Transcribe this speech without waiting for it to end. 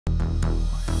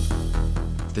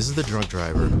This is the drunk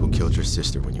driver who killed your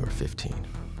sister when you were 15.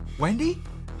 Wendy?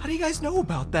 How do you guys know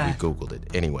about that? We Googled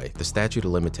it. Anyway, the statute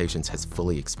of limitations has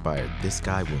fully expired. This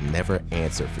guy will never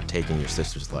answer for taking your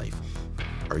sister's life.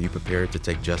 Are you prepared to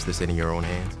take justice into your own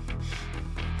hands?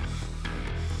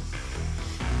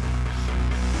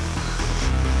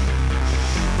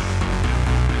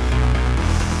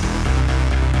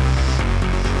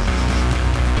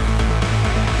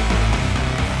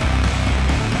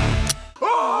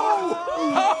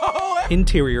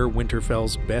 Interior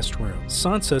Winterfell's best room.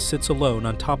 Sansa sits alone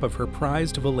on top of her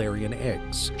prized Valerian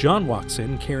eggs. Jon walks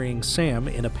in carrying Sam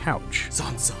in a pouch.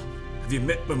 Sansa, have you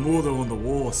met my mother on the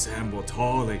war, Sam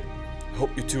Bortali? I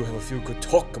hope you two have a few good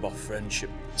talk about friendship.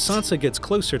 Sansa gets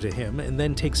closer to him and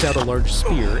then takes out a large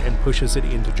spear and pushes it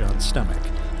into Jon's stomach.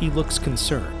 He looks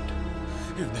concerned.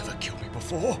 You've never killed me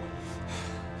before.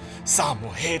 Sam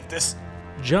will hate this.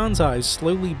 Jon's eyes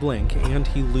slowly blink and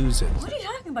he loses. What are you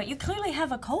talking about? You clearly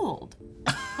have a cold.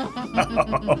 What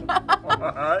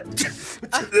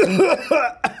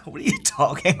are you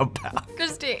talking about?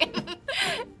 Christine,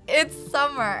 it's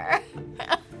summer.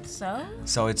 So?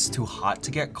 So it's too hot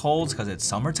to get colds because it's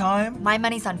summertime? My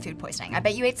money's on food poisoning. I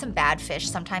bet you ate some bad fish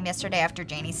sometime yesterday after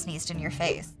Janie sneezed in your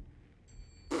face.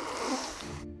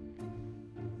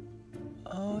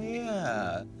 Oh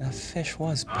yeah, that fish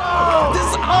was bad.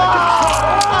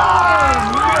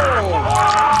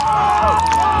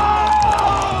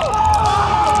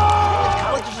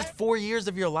 College is just 4 years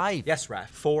of your life. Yes, Raph,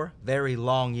 4 very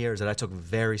long years that I took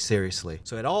very seriously.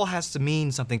 So it all has to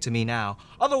mean something to me now.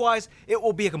 Otherwise, it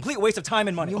will be a complete waste of time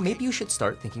and money. You know, maybe you should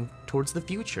start thinking towards the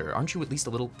future. Aren't you at least a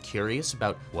little curious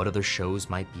about what other shows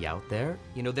might be out there?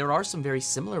 You know, there are some very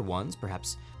similar ones,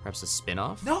 perhaps a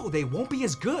spin-off? No, they won't be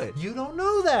as good. You don't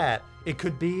know that. It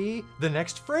could be the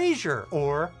next Frasier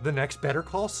or the next Better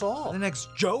Call Saul. The next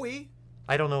Joey.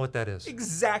 I don't know what that is.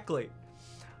 Exactly.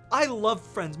 I loved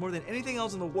Friends more than anything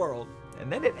else in the world,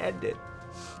 and then it ended.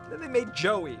 Then they made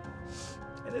Joey,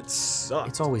 and it sucked.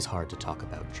 It's always hard to talk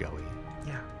about Joey.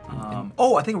 Yeah.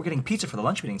 Oh, I think we're getting pizza for the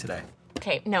lunch meeting today.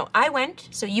 Okay, no, I went,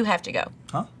 so you have to go.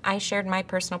 Huh? I shared my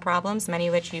personal problems, many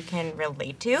of which you can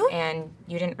relate to, and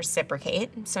you didn't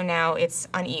reciprocate, so now it's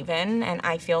uneven, and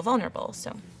I feel vulnerable,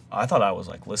 so. I thought I was,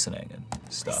 like, listening and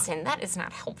stuff. Listen, that is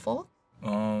not helpful.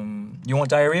 You want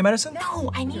diarrhea medicine?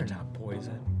 No, I need— You're not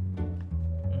poison.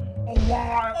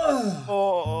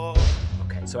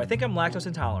 Okay, so I think I'm lactose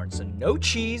intolerant, so no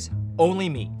cheese, only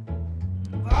meat.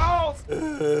 No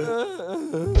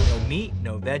meat,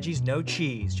 no veggies, no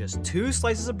cheese. Just 2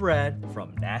 slices of bread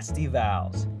from Nasty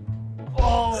Val's.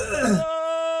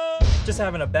 Just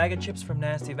having a bag of chips from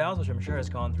Nasty Val's, which I'm sure has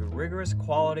gone through rigorous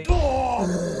quality.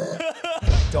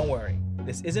 Don't worry,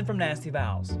 this isn't from Nasty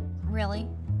Val's. Really?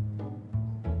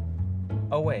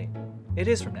 Oh wait, it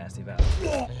is from Nasty Val's.